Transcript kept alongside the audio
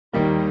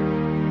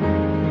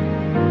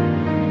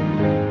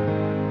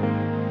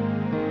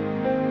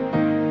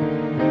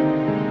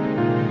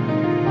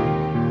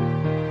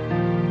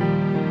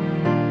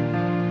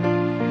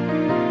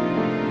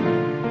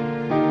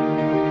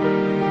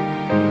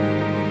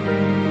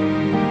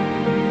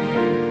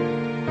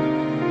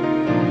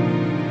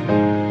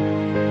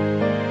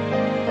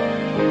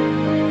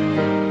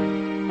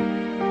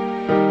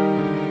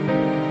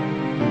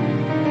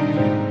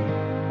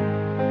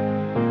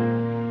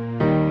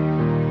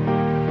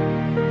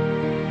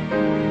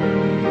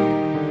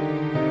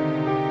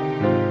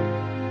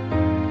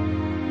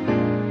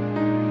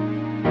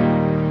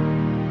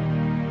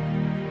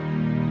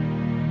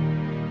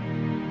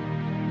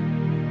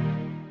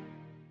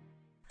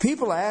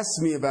people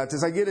ask me about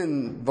this. I get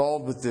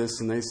involved with this,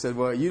 and they said,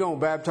 well, you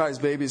don't baptize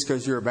babies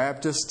because you're a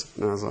Baptist?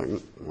 And I was like,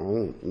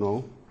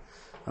 no.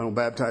 I don't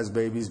baptize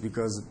babies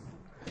because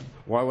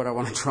why would I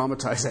want to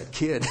traumatize that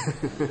kid?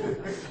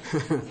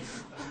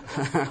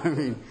 I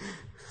mean,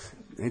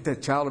 ain't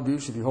that child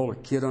abuse if you hold a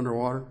kid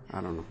underwater?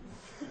 I don't know.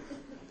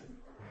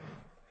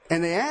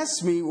 And they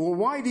asked me, well,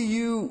 why do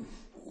you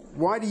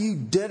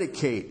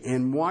dedicate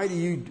and why do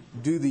you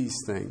do these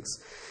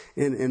things?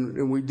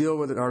 And we deal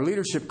with it. Our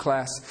leadership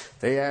class,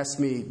 they asked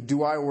me,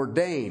 do I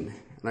ordain?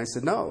 And I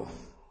said, no.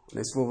 And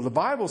they said, well, the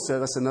Bible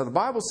says. I said, no, the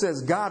Bible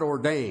says God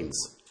ordains.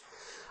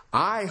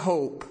 I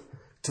hope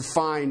to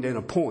find and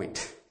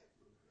appoint.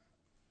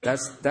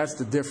 That's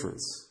the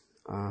difference.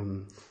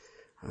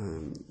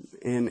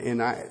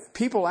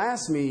 People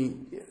ask me,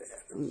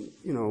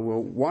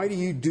 well, why do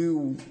you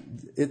do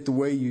it the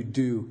way you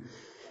do?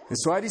 And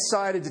so I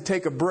decided to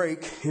take a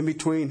break in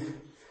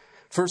between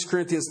 1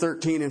 Corinthians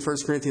 13 and 1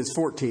 Corinthians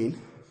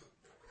 14.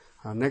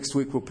 Next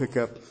week we'll pick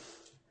up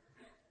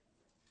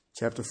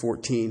chapter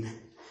 14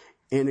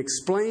 and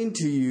explain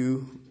to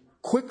you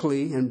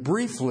quickly and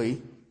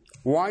briefly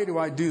why do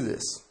I do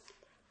this.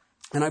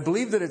 And I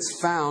believe that it's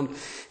found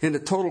in the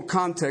total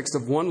context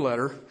of one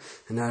letter.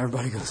 And now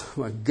everybody goes,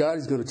 oh my God,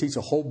 he's going to teach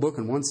a whole book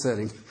in one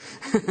setting.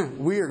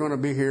 We are going to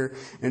be here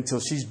until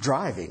she's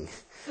driving.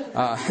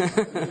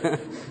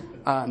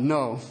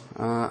 No,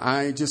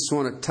 I just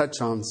want to touch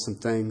on some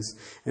things.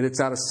 And it's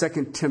out of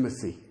 2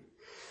 Timothy.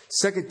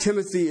 2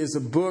 Timothy is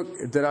a book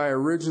that I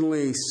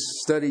originally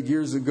studied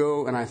years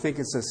ago. And I think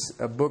it's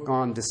a book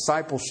on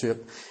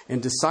discipleship.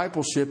 And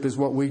discipleship is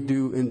what we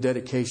do in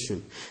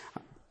dedication.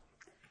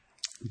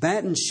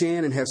 Matt and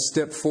Shannon have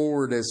stepped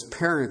forward as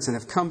parents and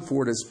have come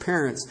forward as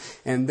parents.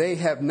 And they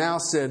have now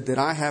said that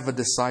I have a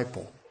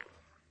disciple.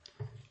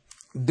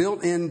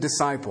 Built-in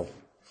disciple.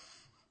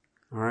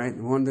 All right,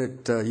 one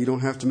that you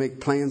don't have to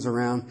make plans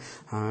around.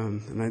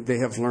 And they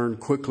have learned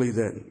quickly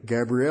that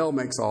Gabrielle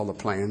makes all the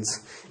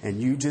plans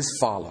and you just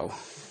follow.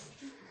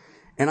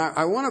 And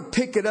I want to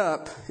pick it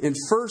up in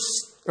 2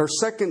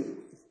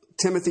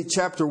 Timothy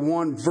chapter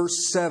 1,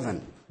 verse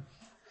 7.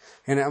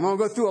 And I'm going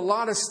to go through a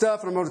lot of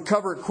stuff and I'm going to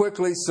cover it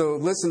quickly. So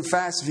listen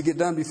fast. If you get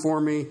done before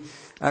me,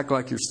 act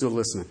like you're still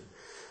listening.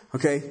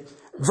 Okay.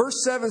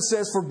 Verse 7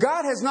 says, for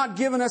God has not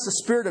given us a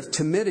spirit of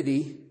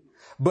timidity,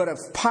 but of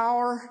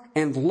power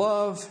and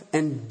love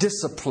and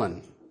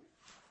discipline.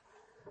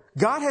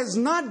 God has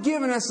not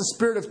given us a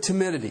spirit of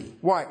timidity.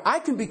 Why? I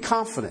can be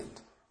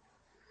confident.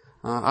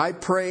 I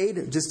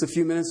prayed just a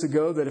few minutes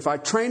ago that if I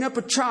train up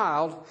a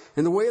child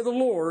in the way of the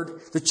Lord,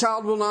 the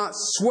child will not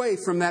sway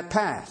from that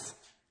path.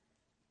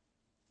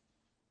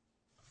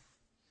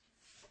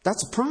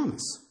 That's a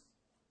promise.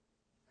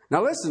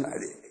 Now listen,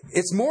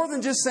 it's more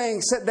than just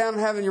saying sit down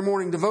and having your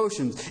morning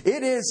devotions.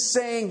 It is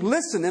saying,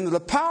 listen, into the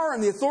power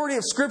and the authority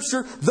of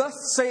Scripture, thus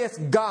saith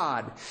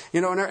God.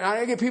 And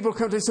I get people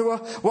come to me and say,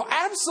 well,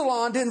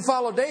 Absalom didn't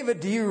follow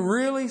David. Do you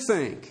really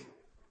think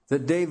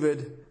that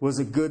David was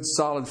a good,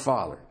 solid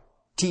father,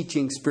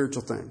 teaching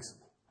spiritual things?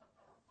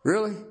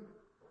 Really?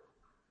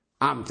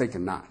 I'm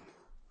thinking not.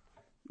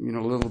 A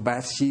little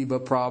Bathsheba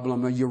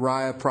problem, a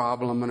Uriah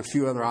problem, and a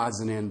few other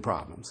odds and end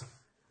problems.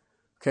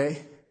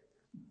 Okay?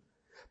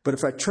 But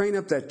if I train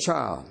up that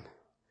child,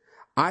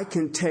 I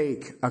can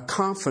take a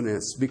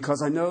confidence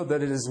because I know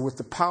that it is with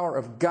the power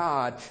of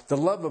God, the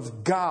love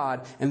of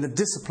God, and the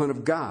discipline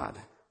of God.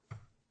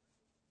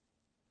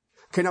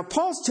 Okay, now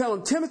Paul's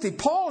telling Timothy,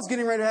 Paul is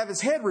getting ready to have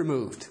his head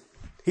removed.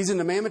 He's in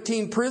the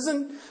Mamertine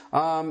prison.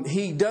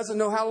 He doesn't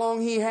know how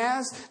long he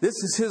has. This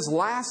is his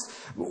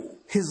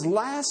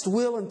last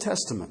will and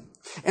testament.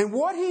 And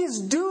what he's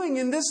doing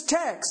in this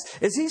text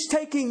is he's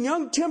taking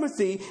young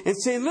Timothy and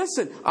saying,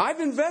 listen,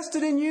 I've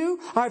invested in you.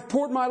 I've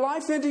poured my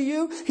life into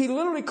you. He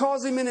literally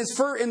calls him in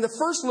the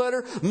first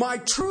letter, my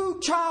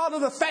true child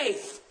of the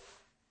faith.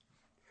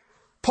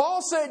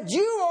 Paul said,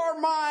 you are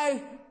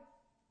my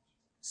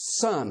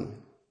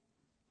son.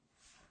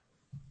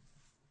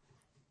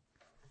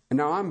 And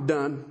now I'm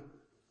done,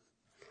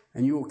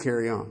 and you will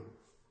carry on.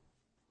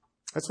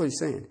 That's what he's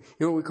saying.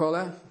 You know what we call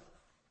that?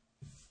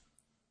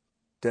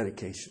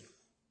 Dedication.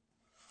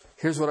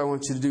 Here's what I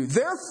want you to do.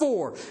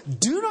 Therefore,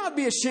 do not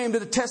be ashamed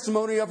of the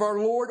testimony of our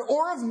Lord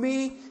or of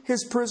me,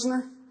 his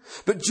prisoner,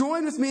 but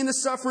join with me in the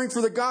suffering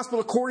for the gospel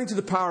according to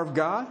the power of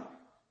God.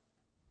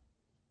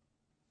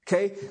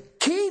 Okay,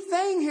 key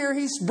thing here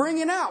he's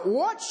bringing out.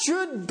 What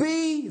should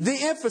be the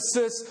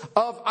emphasis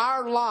of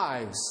our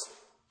lives?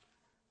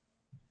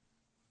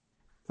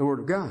 The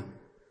Word of God.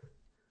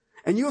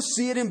 And you'll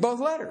see it in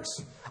both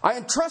letters. I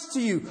entrust to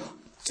you.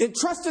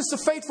 Entrust this to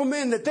faithful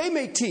men that they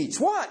may teach.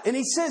 What? And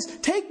he says,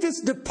 take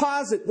this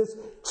deposit, this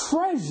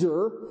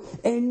treasure,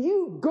 and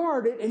you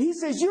guard it. And he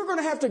says, you're going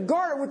to have to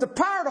guard it with the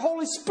power of the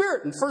Holy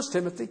Spirit in 1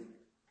 Timothy.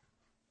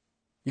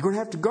 You're going to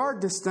have to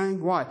guard this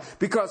thing. Why?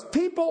 Because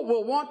people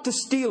will want to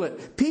steal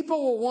it.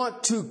 People will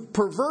want to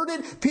pervert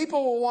it.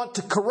 People will want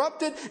to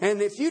corrupt it.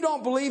 And if you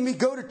don't believe me,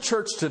 go to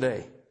church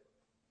today.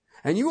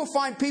 And you will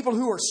find people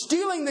who are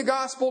stealing the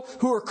gospel,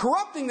 who are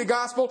corrupting the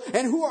gospel,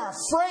 and who are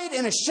afraid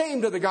and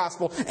ashamed of the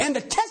gospel and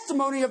the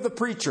testimony of the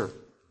preacher.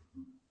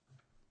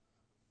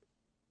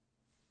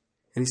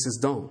 And he says,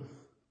 don't.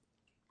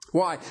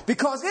 Why?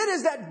 Because it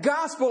is that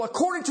gospel,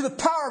 according to the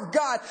power of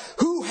God,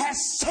 who has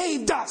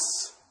saved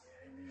us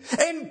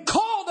and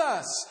called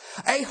us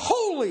a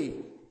holy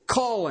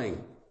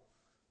calling.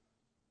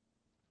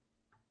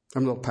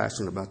 I'm a little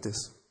passionate about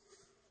this.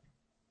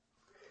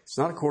 It's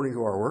not according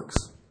to our works.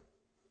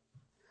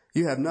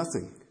 You have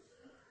nothing.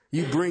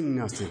 You bring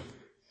nothing.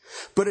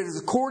 But it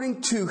is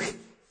according to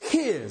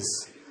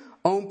His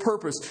own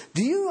purpose.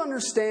 Do you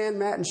understand,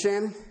 Matt and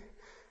Shannon?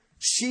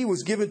 She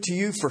was given to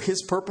you for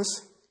His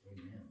purpose.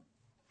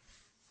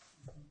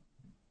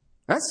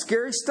 That's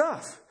scary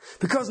stuff.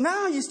 Because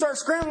now you start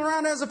scrambling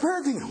around as a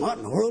parent thinking, what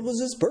in the world was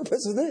this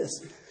purpose of this?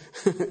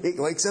 He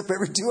wakes up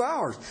every 2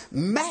 hours.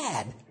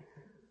 Mad.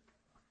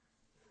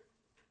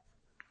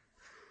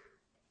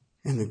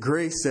 And the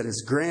grace that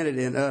is granted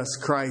in us,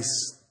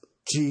 Christ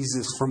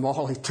Jesus, from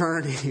all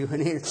eternity.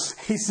 And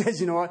he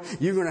says, you know what?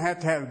 You're going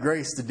to have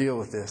grace to deal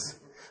with this.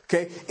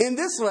 Okay? In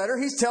this letter,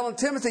 he's telling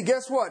Timothy,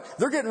 guess what?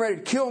 They're getting ready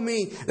to kill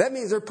me. That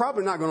means they're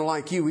probably not going to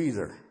like you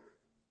either.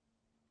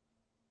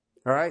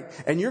 All right?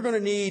 And you're going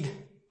to need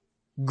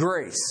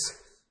grace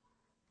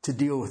to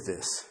deal with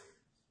this.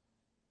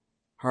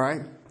 All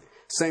right?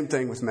 Same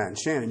thing with Matt and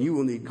Shannon. You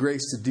will need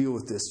grace to deal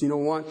with this. You know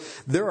what?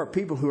 There are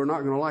people who are not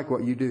going to like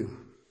what you do.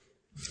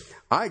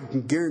 I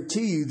can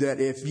guarantee you that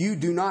if you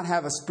do not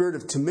have a spirit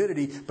of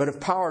timidity, but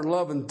of power and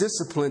love and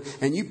discipline,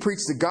 and you preach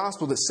the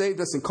gospel that saved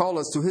us and called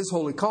us to His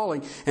holy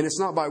calling, and it's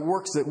not by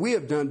works that we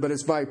have done, but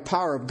it's by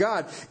power of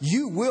God,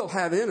 you will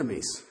have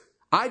enemies.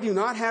 I do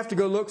not have to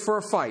go look for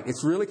a fight.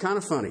 It's really kind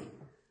of funny.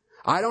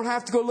 I don't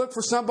have to go look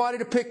for somebody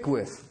to pick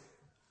with.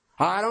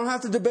 I don't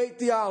have to debate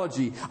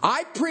theology.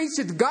 I preach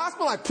the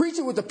gospel. I preach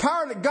it with the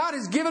power that God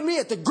has given me,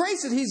 at the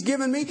grace that He's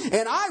given me,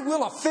 and I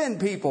will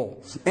offend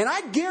people. And I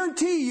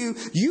guarantee you,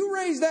 you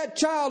raise that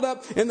child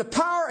up in the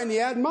power and the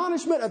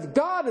admonishment of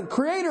God, the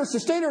Creator,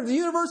 Sustainer of the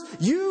universe,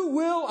 you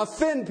will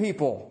offend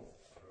people.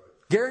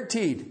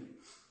 Guaranteed.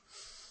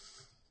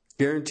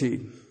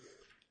 Guaranteed.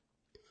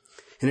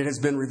 And it has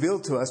been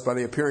revealed to us by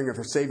the appearing of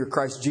our Savior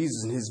Christ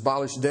Jesus, and His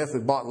abolished death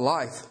and brought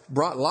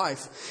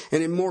life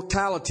and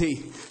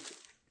immortality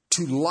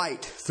to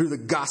light through the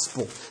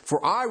gospel.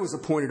 For I was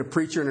appointed a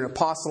preacher and an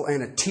apostle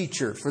and a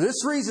teacher. For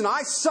this reason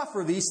I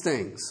suffer these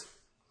things.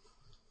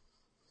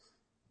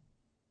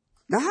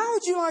 Now, how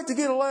would you like to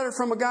get a letter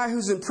from a guy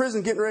who's in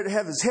prison getting ready to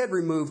have his head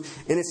removed,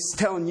 and it's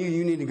telling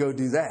you need to go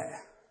do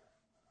that?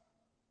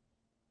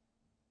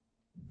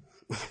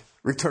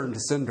 Return to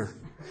sender.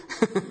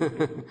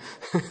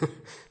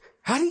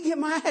 How do you get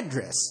my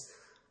address?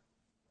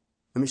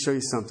 Let me show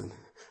you something.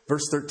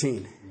 Verse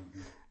 13.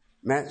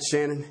 Matt,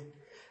 Shannon.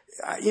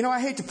 You know, I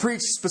hate to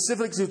preach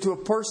specifically to a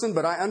person,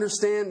 but I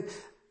understand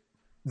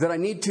that I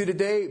need to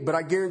today. But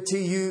I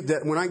guarantee you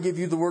that when I give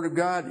you the Word of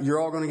God, you're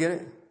all going to get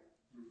it.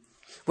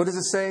 What does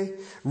it say?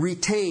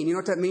 Retain. You know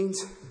what that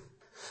means?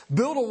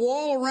 Build a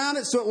wall around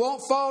it so it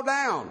won't fall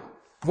down.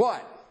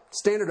 What?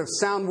 Standard of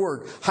sound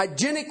word.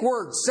 Hygienic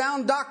words,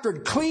 sound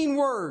doctrine, clean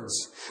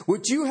words,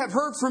 which you have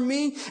heard from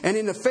me, and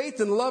in the faith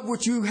and love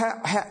which you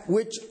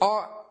which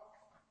are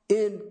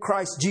in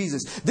Christ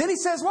Jesus. Then he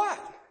says what?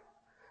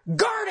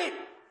 Guard it.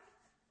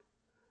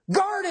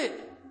 Guard it.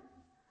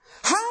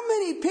 How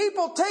many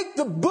people take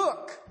the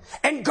book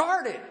and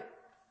guard it?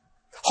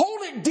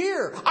 Hold it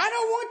dear. I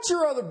don't want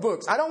your other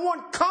books. I don't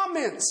want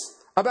comments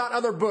about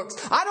other books.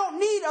 I don't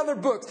need other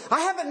books.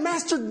 I haven't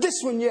mastered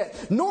this one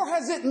yet, nor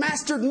has it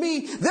mastered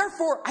me.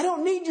 Therefore, I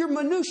don't need your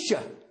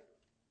minutia.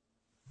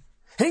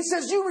 And he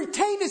says, you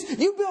retain this.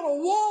 You build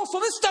a wall so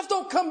this stuff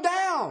don't come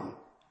down.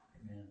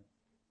 Amen.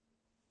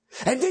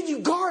 And then you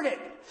guard it.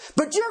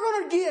 But you're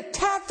going to get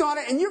attacked on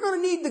it, and you're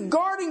going to need the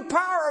guarding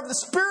power of the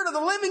Spirit of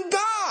the living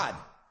God.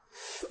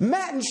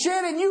 Matt and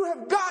Shannon, you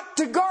have got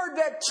to guard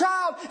that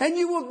child, and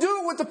you will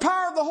do it with the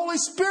power of the Holy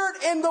Spirit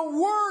and the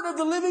Word of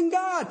the living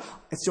God.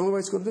 That's the only way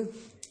it's going to do.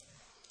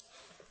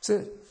 That's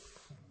it.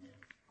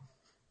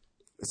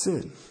 That's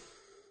it.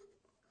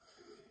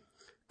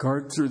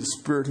 Guard through the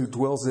Spirit who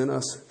dwells in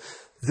us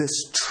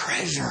this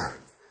treasure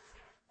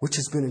which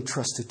has been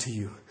entrusted to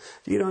you.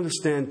 Do you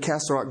understand,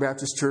 Castle Rock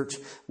Baptist Church,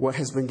 what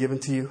has been given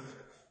to you?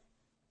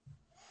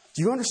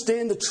 Do you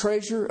understand the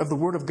treasure of the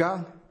Word of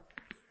God?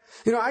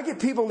 You know, I get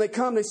people, and they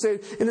come, they say,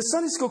 in the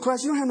Sunday school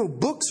class, you don't have no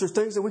books or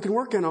things that we can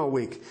work in all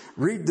week.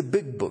 Read the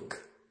big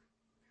book.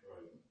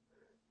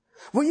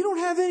 Well, you don't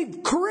have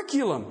any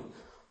curriculum.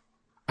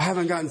 I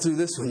haven't gotten through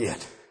this one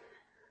yet.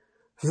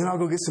 Then I'll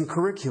go get some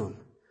curriculum.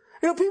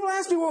 You know, people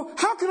ask me, well,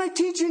 how can I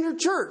teach in your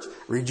church?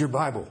 Read your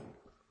Bible.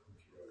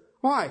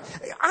 Why?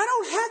 I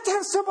don't have to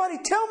have somebody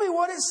tell me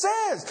what it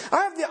says.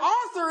 I have the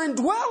author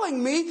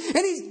indwelling me, and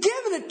He's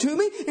given it to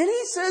me, and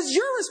He says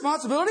your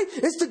responsibility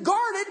is to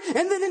guard it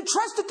and then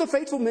entrust it to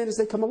faithful men as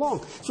they come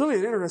along. It's really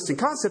an interesting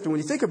concept, and when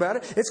you think about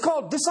it, it's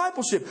called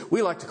discipleship.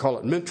 We like to call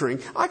it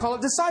mentoring. I call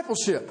it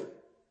discipleship.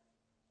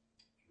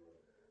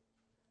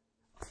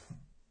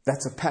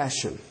 That's a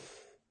passion.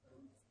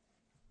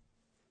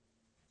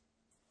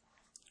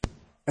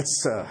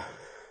 That's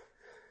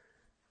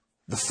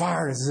the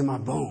fire is in my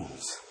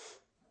bones.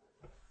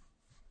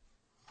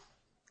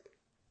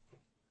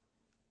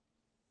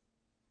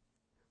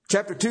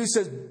 Chapter 2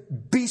 says,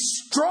 be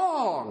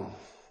strong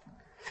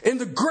in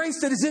the grace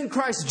that is in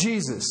Christ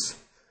Jesus.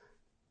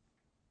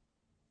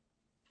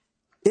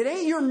 It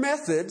ain't your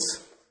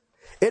methods.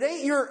 It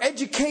ain't your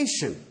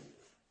education.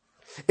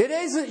 It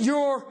isn't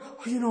your,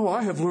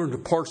 I have learned to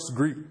parse the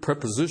Greek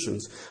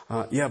prepositions.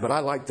 Yeah, but I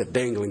like the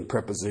dangling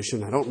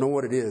preposition. I don't know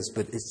what it is,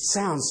 but it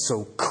sounds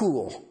so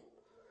cool.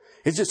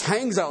 It just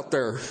hangs out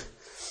there.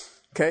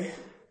 Okay?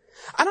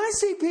 And I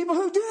see people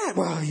who do that.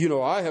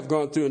 Well, I have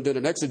gone through and did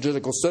an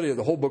exegetical study of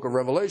the whole book of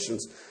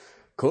Revelations.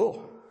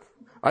 Cool.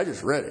 I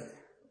just read it.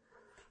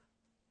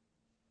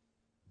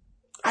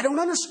 I don't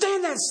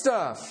understand that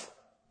stuff.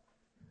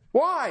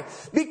 Why?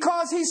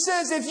 Because he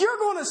says if you're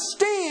going to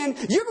stand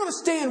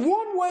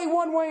one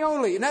way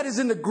only. And that is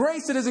in the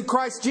grace that is in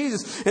Christ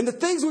Jesus. And the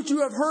things which you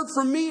have heard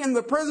from me in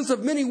the presence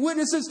of many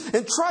witnesses,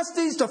 entrust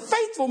these to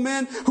faithful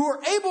men who are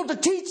able to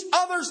teach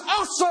others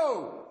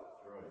also.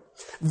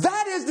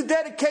 That is the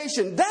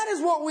dedication. That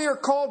is what we are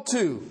called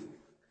to.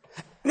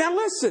 Now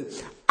listen,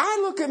 I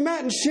look at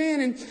Matt and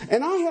Shannon,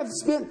 and I have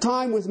spent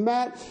time with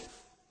Matt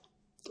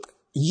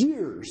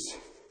years.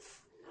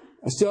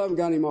 I still haven't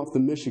got him off the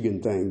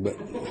Michigan thing, but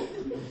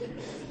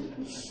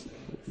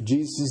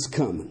Jesus is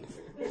coming.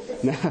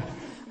 Now,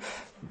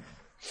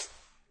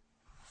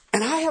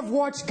 and I have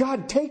watched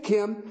God take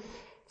him,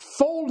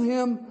 fold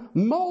him,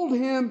 mold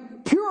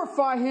him,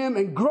 purify him,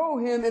 and grow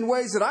him in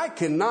ways that I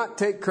cannot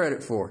take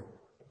credit for.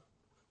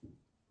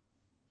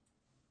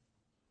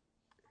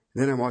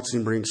 Then I watched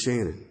him bring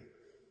Shannon.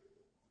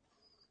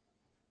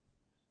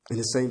 And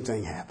the same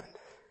thing happened.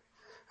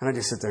 And I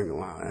just sit there and go,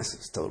 wow, this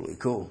is totally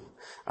cool.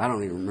 I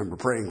don't even remember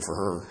praying for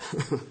her.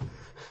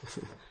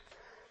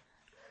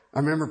 I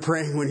remember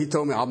praying when he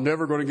told me, I'm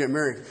never going to get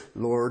married.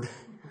 Lord,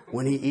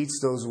 when he eats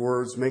those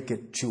words, make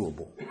it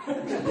chewable.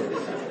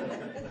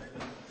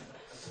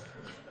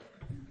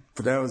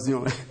 But that was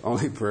the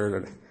only prayer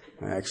that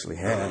I actually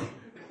had.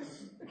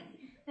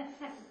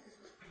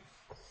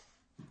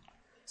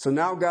 So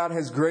now God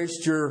has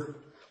graced your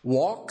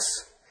walks.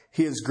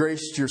 He has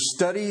graced your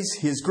studies.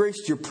 He has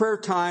graced your prayer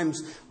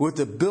times with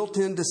a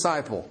built-in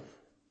disciple.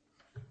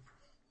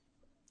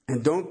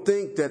 And don't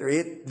think that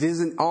it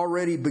isn't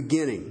already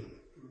beginning.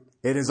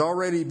 It has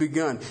already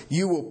begun.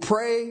 You will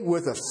pray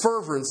with a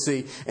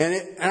fervency. And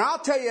I'll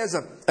tell you,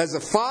 as a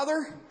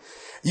father,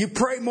 you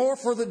pray more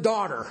for the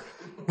daughter.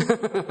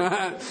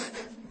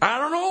 I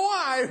don't know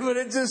why, but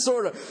it just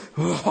sort of,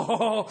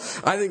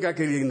 I think I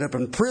could end up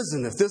in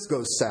prison if this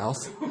goes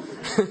south.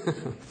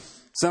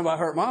 Somebody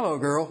hurt my little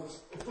girl.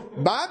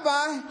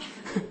 Bye-bye.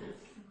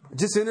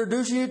 Just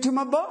introducing you to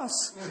my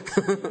boss.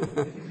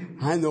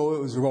 I know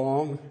it was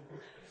wrong.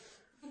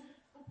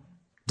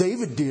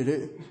 David did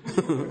it.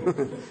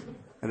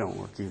 That don't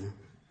work either.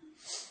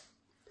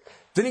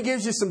 Then he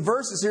gives you some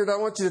verses here that I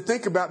want you to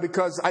think about,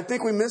 because I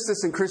think we miss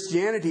this in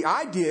Christianity.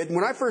 I did.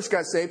 When I first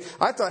got saved,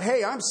 I thought,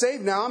 hey, I'm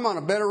saved now. I'm on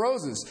a bed of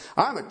roses.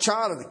 I'm a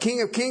child of the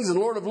King of Kings and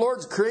Lord of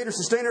Lords, creator,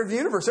 sustainer of the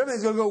universe.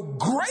 Everything's going to go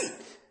great.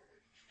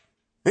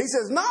 And he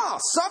says, no,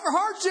 suffer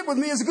hardship with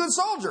me as a good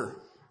soldier.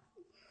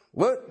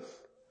 What?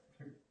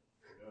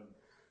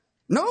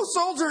 No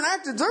soldier in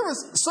active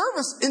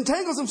service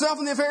entangles himself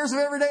in the affairs of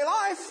everyday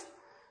life.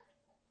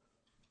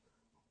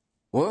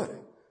 What?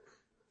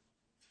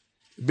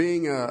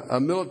 Being a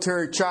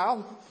military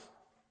child,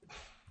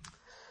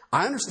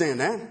 I understand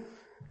that.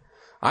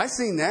 I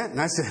seen that,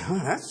 and I said,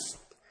 that's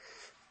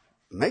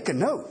make a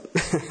note.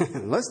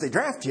 Unless they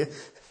draft you,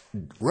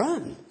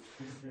 run.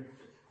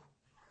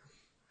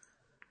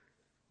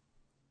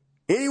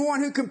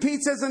 Anyone who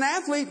competes as an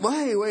athlete,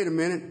 wait a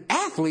minute,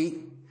 athlete?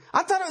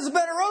 I thought it was a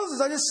bed of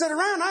roses. I just sit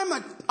around.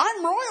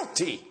 I'm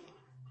royalty.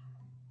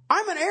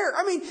 I'm an heir.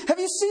 I mean, have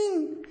you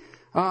seen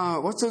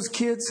what's those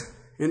kids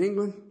in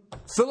England?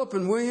 Philip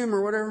and William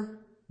or whatever.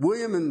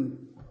 William and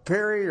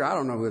Perry, or I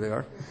don't know who they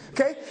are.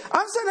 Okay?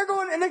 I'm sitting there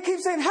going, and they keep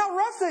saying how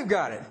rough they've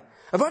got it.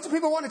 A bunch of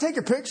people want to take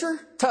your picture?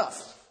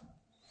 Tough.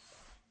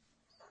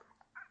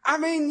 I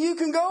mean, you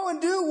can go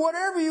and do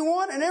whatever you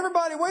want, and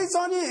everybody waits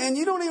on you, and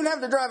you don't even have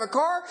to drive a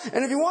car.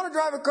 And if you want to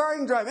drive a car, you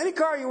can drive any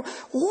car you want.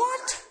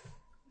 What?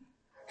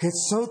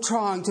 It's so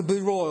trying to be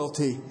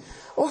royalty.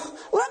 Well,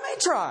 let me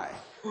try.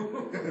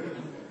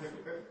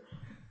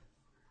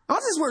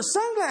 I'll just wear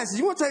sunglasses.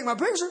 You want to take my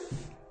picture?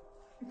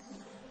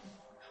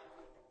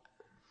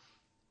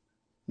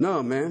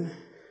 No, man.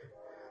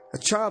 A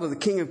child of the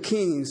King of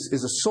Kings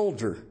is a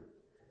soldier.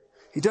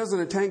 He doesn't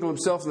entangle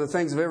himself in the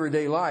things of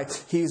everyday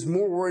life. He is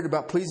more worried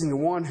about pleasing the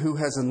one who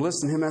has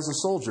enlisted him as a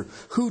soldier.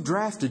 Who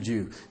drafted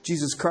you?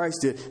 Jesus Christ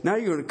did. Now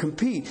you're going to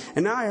compete.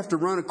 And now I have to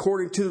run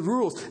according to the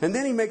rules. And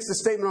then he makes the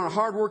statement on a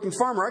hardworking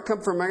farmer. I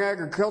come from an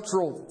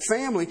agricultural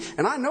family,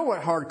 and I know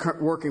what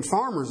hardworking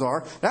farmers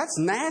are. That's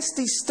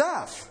nasty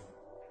stuff.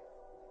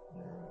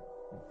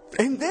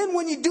 And then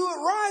when you do it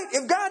right,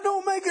 if God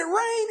don't make it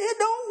rain, it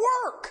don't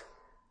work.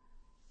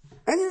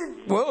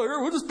 And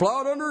we'll just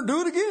plow it under and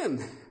do it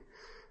again.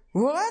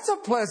 Well, that's a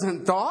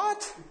pleasant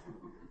thought.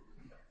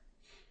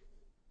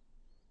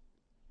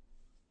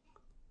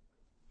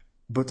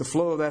 But the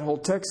flow of that whole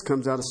text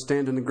comes out of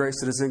stand in the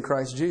grace that is in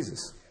Christ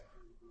Jesus.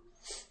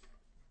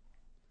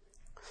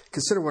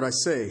 Consider what I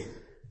say.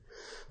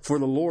 For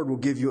the Lord will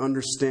give you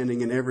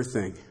understanding in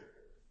everything.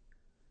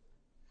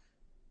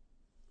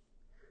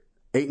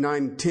 8,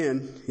 9,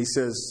 10, he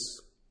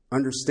says,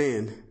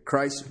 understand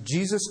Christ,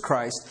 Jesus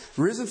Christ,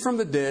 risen from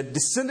the dead,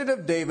 descendant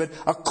of David,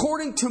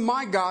 according to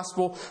my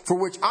gospel, for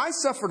which I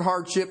suffered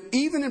hardship,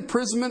 even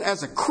imprisonment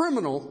as a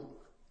criminal.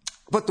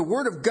 But the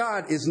word of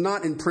God is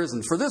not in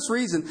prison. For this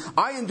reason,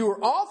 I endure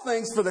all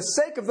things for the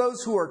sake of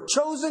those who are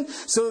chosen,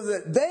 so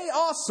that they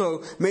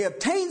also may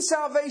obtain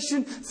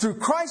salvation through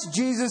Christ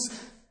Jesus,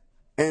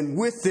 and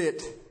with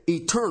it,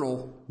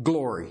 eternal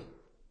glory.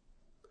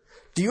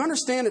 Do you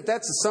understand that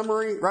that's a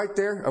summary right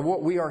there of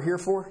what we are here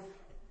for?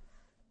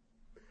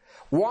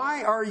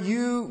 Why are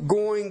you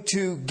going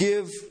to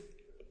give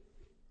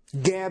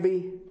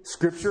Gabby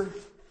Scripture?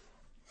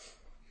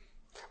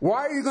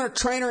 Why are you going to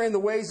train her in the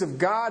ways of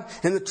God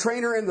and the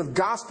train her in the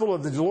gospel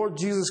of the Lord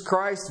Jesus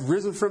Christ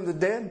risen from the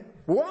dead?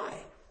 Why?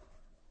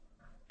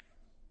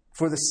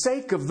 For the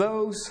sake of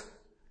those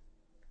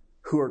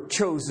who are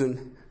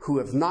chosen, who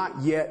have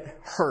not yet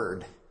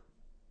heard.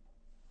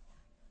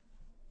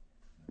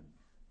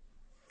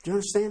 Do you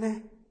understand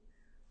that?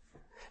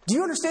 Do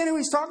you understand who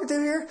he's talking to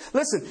here?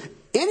 Listen,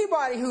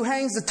 anybody who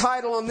hangs the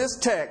title on this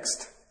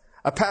text,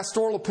 a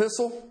pastoral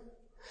epistle,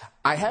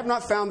 I have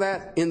not found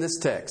that in this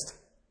text.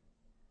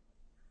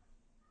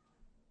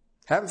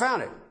 Haven't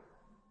found it.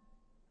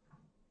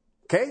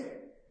 Okay?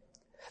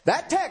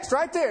 That text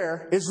right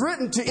there is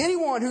written to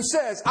anyone who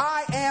says,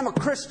 I am a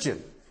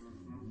Christian.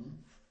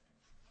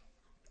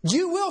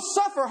 You will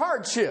suffer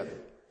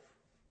hardship.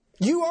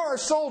 You are a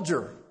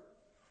soldier.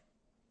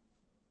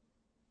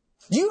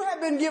 You have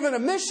been given a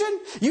mission.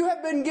 You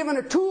have been given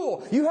a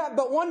tool. You have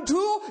but one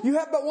tool. You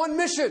have but one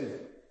mission.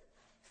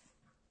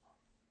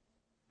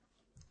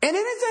 And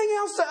anything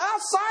else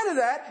outside of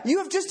that, you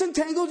have just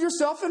entangled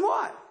yourself in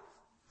what?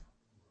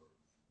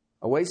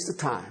 A waste of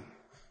time.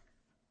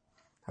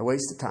 A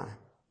waste of time.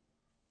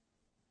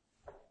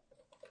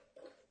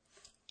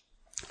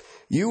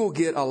 You will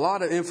get a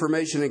lot of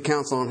information and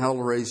counsel on how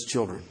to raise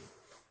children.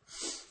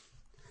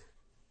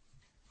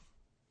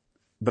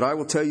 But I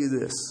will tell you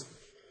this.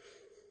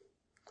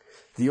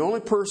 The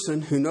only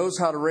person who knows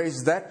how to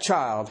raise that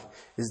child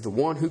is the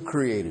one who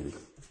created it.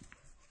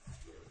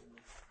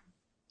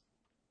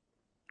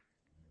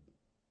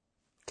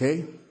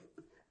 Okay?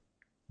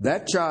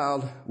 That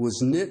child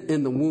was knit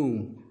in the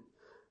womb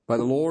by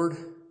the Lord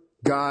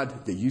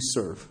God that you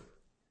serve.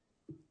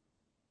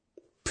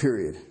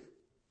 Period.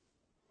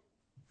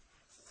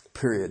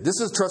 Period. This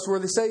is a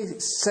trustworthy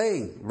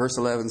saying, verse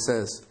 11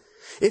 says.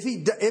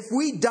 If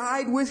we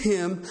died with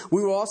Him,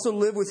 we will also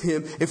live with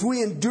Him. If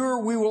we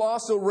endure, we will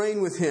also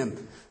reign with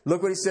Him.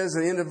 Look what He says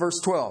at the end of verse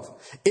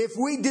 12. If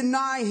we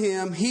deny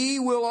Him, He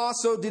will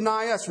also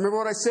deny us. Remember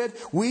what I said?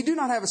 We do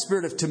not have a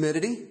spirit of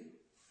timidity.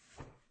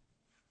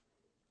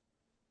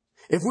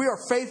 If we are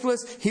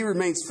faithless, He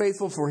remains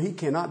faithful, for He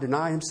cannot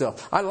deny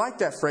Himself. I like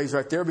that phrase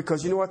right there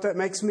because you know what that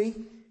makes me?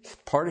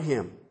 Part of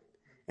Him.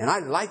 And I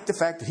like the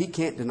fact that He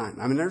can't deny Him.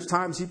 I mean, there's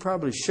times He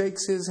probably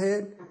shakes His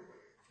head.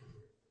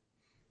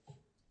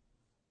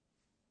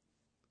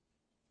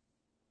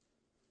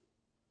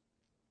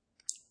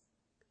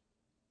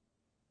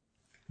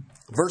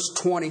 Verse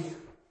 20, and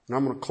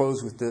I'm going to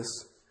close with this.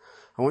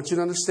 I want you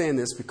to understand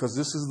this because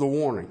this is the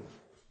warning.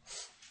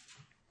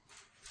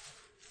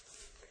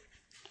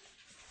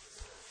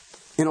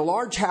 In a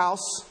large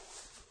house,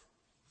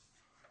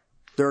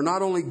 there are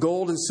not only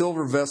gold and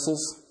silver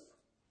vessels,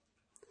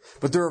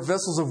 but there are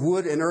vessels of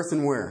wood and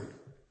earthenware.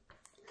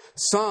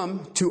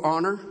 Some to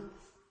honor,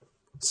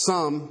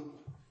 some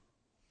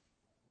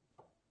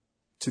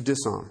to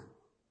dishonor.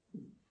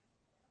 You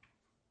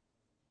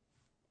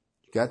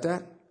got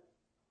that?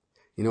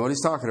 You know what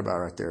he's talking about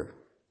right there.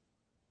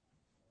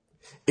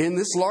 In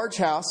this large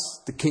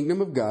house, the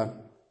kingdom of God,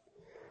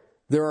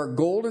 there are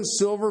gold and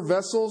silver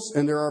vessels,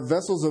 and there are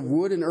vessels of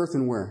wood and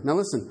earthenware. Now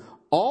listen,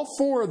 all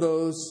four of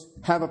those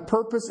have a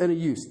purpose and a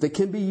use. They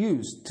can be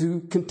used to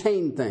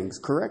contain things,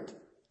 correct?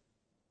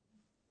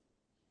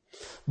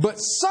 But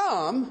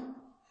some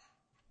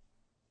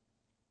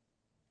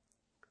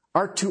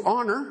are to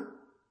honor,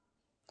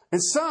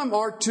 and some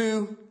are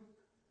to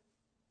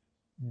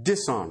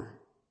dishonor.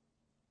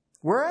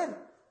 Where at?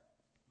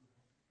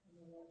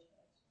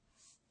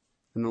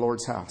 In the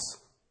Lord's house.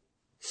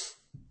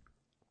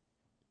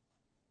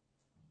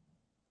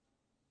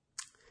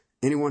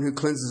 Anyone who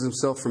cleanses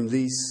himself from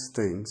these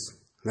things,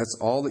 that's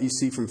all that you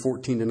see from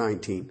 14 to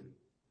 19,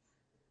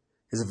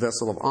 is a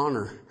vessel of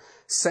honor,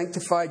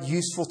 sanctified,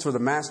 useful to the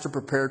master,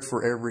 prepared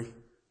for every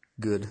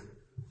good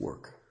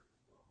work.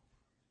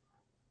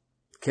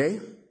 Okay?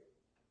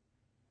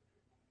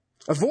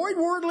 Avoid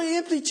worldly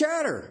empty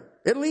chatter.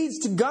 It leads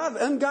to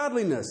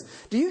ungodliness.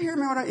 Do you hear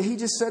me what he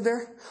just said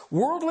there?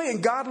 Worldly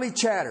and godly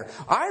chatter.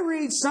 I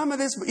read some of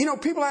this. You know,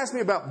 people ask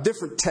me about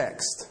different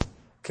texts.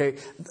 Okay?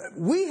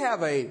 We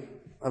have I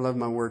love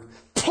my word,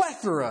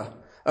 plethora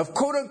of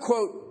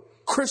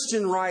quote-unquote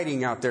Christian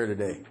writing out there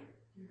today.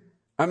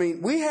 I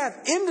mean, we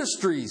have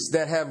industries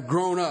that have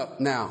grown up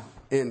now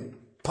in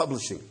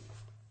publishing.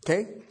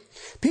 Okay?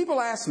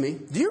 People ask me,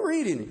 do you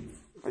read any?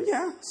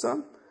 Yeah,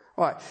 some.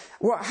 All right.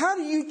 Well, how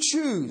do you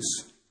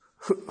choose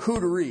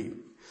who to read?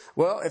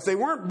 Well, if they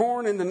weren't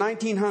born in the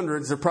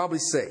 1900s, they're probably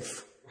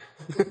safe.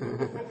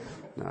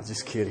 No,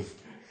 just kidding.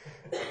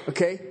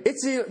 Okay,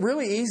 it's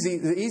really easy.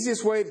 The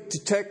easiest way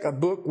to check a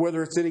book,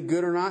 whether it's any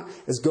good or not,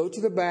 is go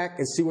to the back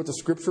and see what the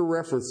scripture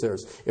reference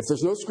is. If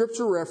there's no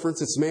scripture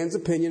reference, it's man's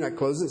opinion. I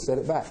close it and set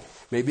it back.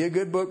 Maybe a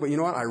good book, but you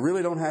know what? I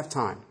really don't have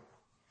time.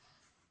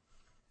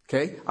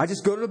 Okay, I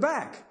just go to the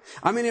back.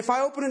 I mean, if I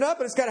open it up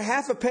and it's got a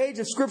half a page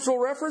of scriptural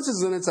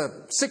references and it's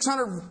a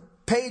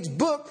 600-page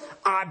book,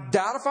 I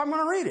doubt if I'm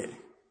going to read it.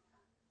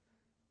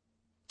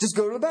 Just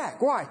go to the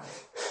back. Why?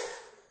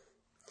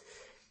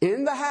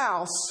 In the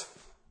house,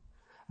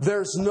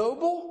 there's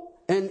noble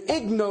and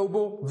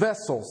ignoble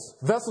vessels.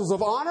 Vessels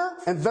of honor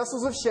and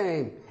vessels of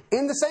shame.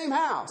 In the same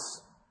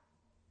house.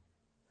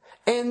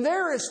 And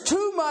there is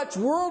too much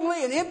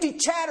worldly and empty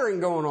chattering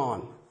going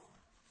on.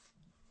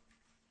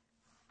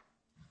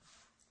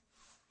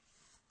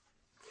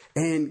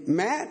 And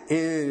Matt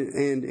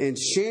and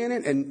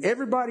Shannon and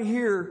everybody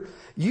here,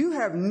 you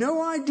have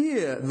no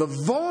idea the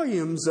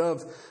volumes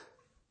of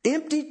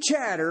empty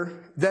chatter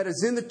that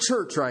is in the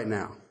church right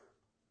now.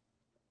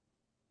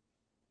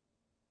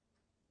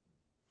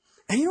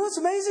 And you know what's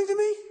amazing to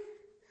me?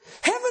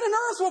 Heaven and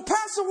earth will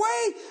pass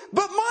away,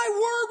 but my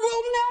word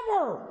will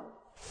never.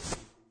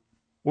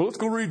 Well, let's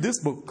go read this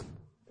book.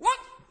 What?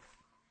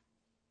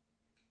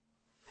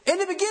 In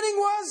the beginning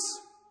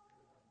was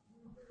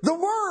the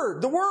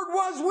Word. The Word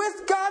was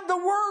with God. The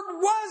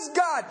Word was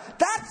God.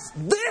 That's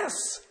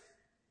this.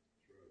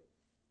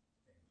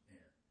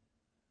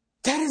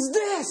 That is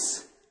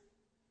this.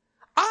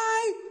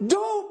 I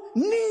don't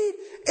need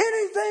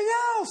anything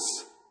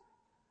else.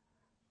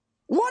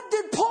 What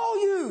did Paul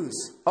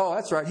use? Oh,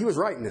 that's right. He was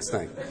writing this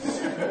thing.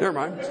 Never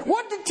mind.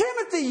 What did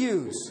Timothy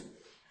use?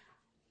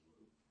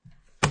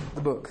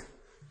 The book.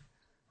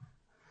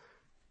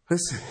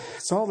 Listen,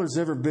 it's all there's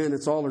ever been.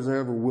 It's all there's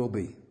ever will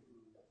be.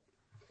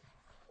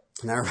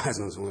 Now everybody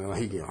knows, well, what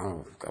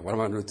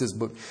am I going to do with this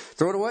book?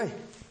 Throw it away.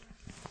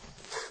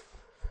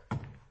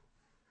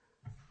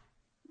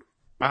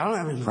 I don't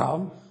have any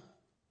problem.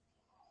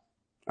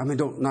 I mean,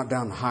 not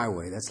down the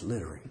highway. That's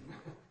littering.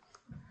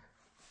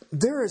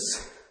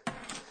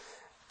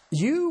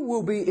 You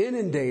will be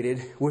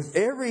inundated with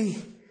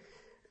everything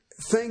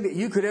that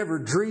you could ever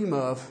dream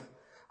of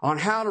on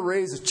how to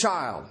raise a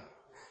child.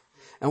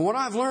 And what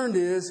I've learned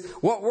is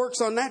what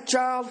works on that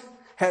child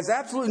has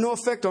absolutely no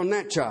effect on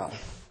that child.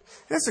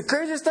 That's the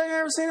craziest thing I've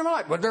ever seen in my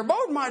life. But they're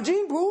both my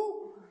gene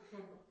pool.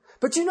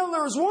 But you know,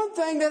 there was one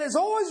thing that has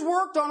always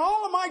worked on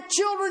all of my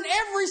children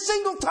every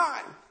single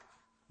time.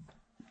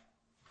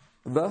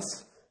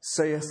 Thus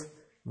saith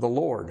the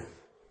Lord.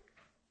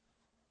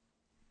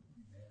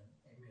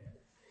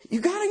 You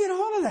got to get a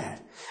hold of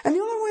that. And the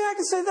only way I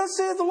can say thus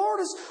saith the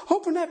Lord is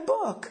open that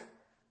book.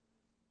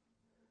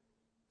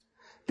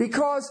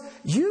 Because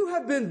you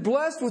have been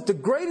blessed with the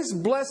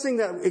greatest blessing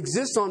that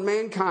exists on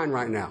mankind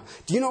right now.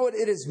 Do you know what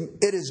it is?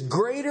 It is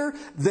greater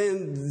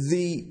than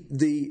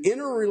the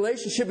inner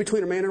relationship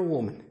between a man and a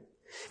woman.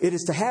 It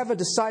is to have a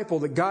disciple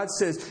that God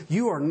says,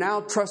 you are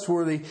now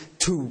trustworthy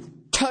to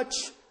touch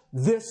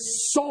this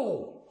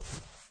soul.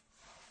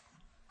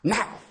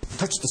 Now,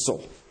 touch the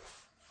soul.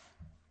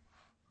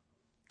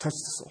 Touch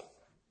the soul.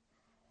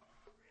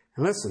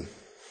 And listen,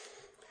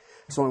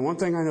 there's only one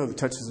thing I know that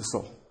touches the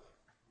soul.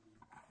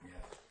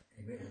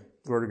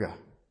 The Word of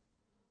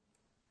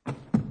God.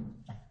 The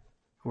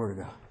Word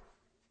of God.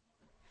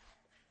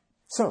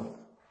 So,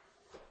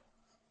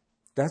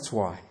 that's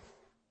why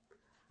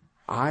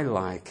I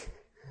like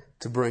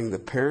to bring the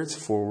parents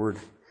forward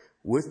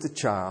with the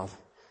child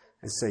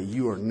and say,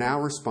 you are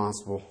now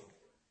responsible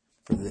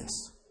for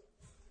this.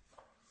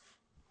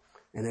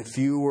 And if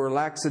you were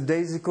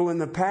lackadaisical in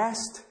the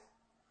past,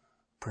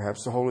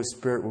 perhaps the Holy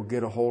Spirit will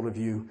get a hold of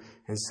you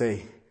and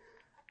say,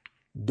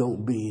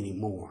 don't be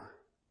anymore.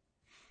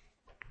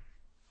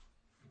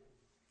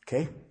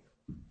 Okay?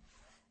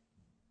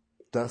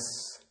 Thus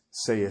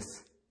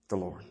saith the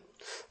Lord.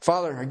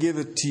 Father, I give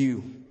it to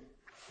you.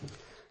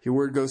 Your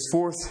word goes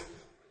forth,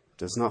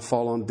 does not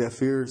fall on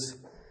deaf ears,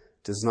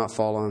 does not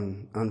fall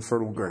on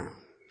unfertile ground.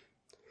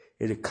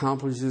 It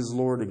accomplishes,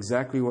 Lord,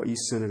 exactly what you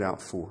sent it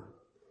out for.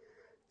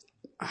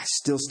 I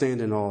still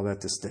stand in awe of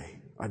that this day.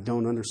 I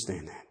don't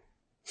understand that.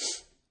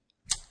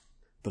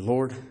 But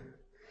Lord,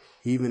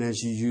 even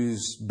as you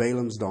use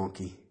Balaam's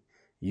donkey,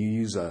 you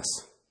use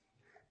us.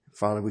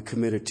 Father, we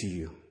commit it to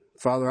you.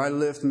 Father, I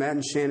lift Matt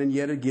and Shannon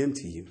yet again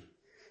to you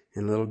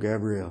and little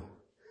Gabrielle.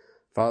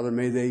 Father,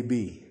 may they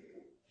be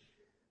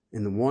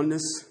in the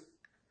oneness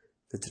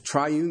that the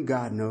triune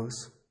God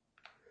knows.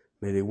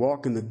 May they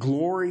walk in the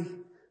glory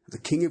the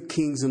King of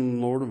Kings and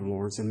the Lord of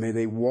Lords, and may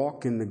they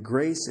walk in the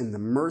grace and the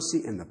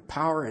mercy and the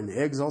power and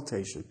the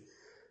exaltation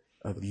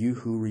of you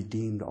who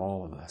redeemed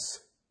all of us.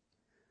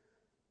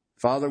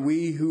 Father,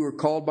 we who are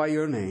called by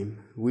your name,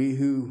 we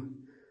who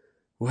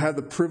will have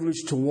the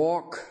privilege to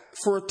walk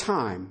for a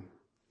time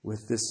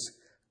with this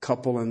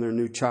couple and their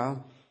new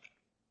child.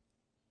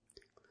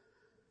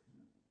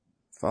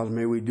 Father,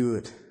 may we do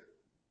it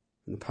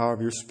in the power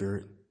of your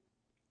Spirit,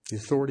 the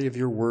authority of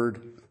your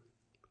word,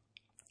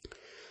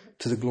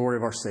 to the glory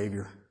of our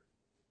Savior,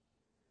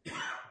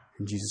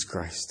 in Jesus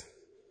Christ.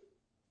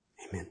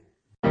 Amen.